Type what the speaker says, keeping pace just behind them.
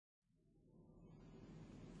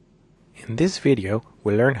In this video,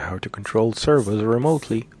 we'll learn how to control servos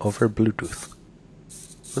remotely over Bluetooth.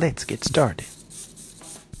 Let's get started.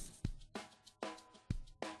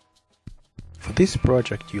 For this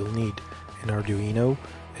project you'll need an Arduino,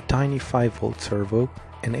 a tiny 5V servo,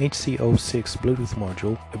 an HC06 Bluetooth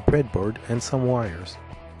module, a breadboard and some wires.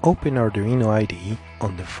 Open Arduino IDE.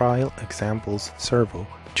 On the File, Examples, Servo,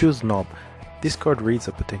 choose Knob. This code reads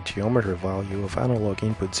a potentiometer value of analog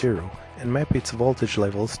input 0 and map its voltage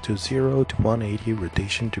levels to 0 to 180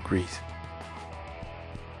 rotation degrees.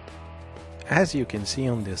 As you can see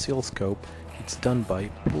on the oscilloscope, it's done by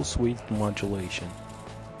pulse width modulation.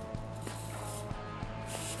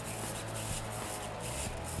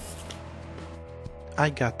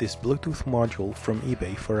 I got this Bluetooth module from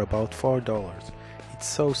eBay for about $4. It's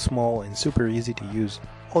so small and super easy to use.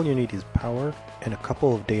 All you need is power and a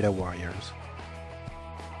couple of data wires.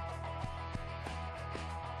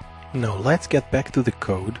 Now let's get back to the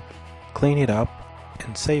code, clean it up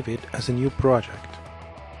and save it as a new project.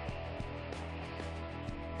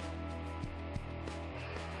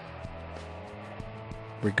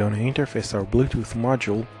 We're gonna interface our Bluetooth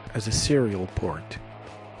module as a serial port.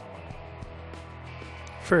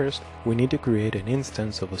 First, we need to create an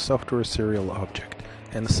instance of a software serial object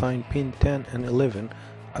and assign pin 10 and 11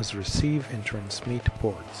 as receive and transmit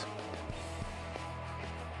ports.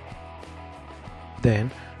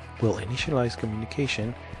 Then, we'll initialize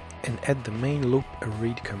communication and add the main loop a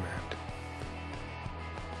read command.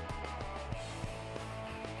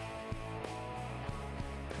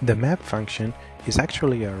 The map function is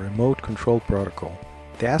actually a remote control protocol.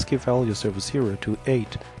 The ASCII values of 0 to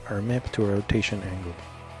 8 are mapped to a rotation angle.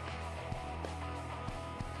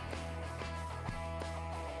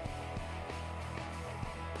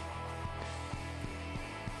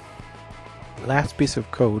 The last piece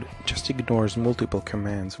of code just ignores multiple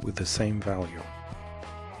commands with the same value.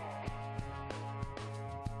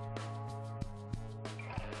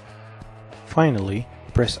 Finally,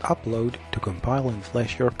 press Upload to compile and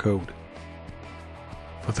flash your code.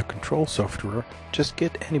 For the control software, just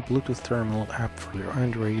get any Bluetooth terminal app for your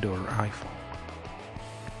Android or iPhone.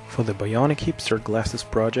 For the Bionic Hipster glasses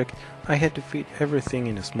project, I had to fit everything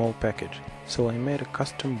in a small package, so I made a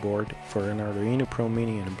custom board for an Arduino Pro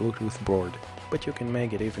Mini and a Bluetooth board, but you can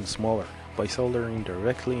make it even smaller by soldering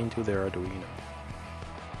directly into the Arduino.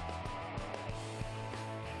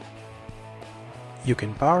 You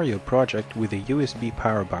can power your project with a USB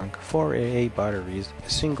power bank, 4 AA batteries, a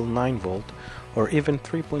single 9V, or even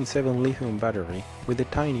 3.7 lithium battery with a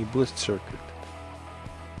tiny boost circuit.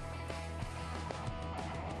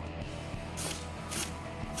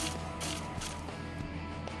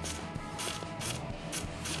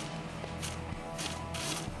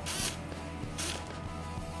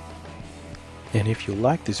 And if you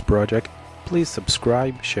like this project, please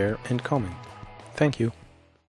subscribe, share and comment. Thank you.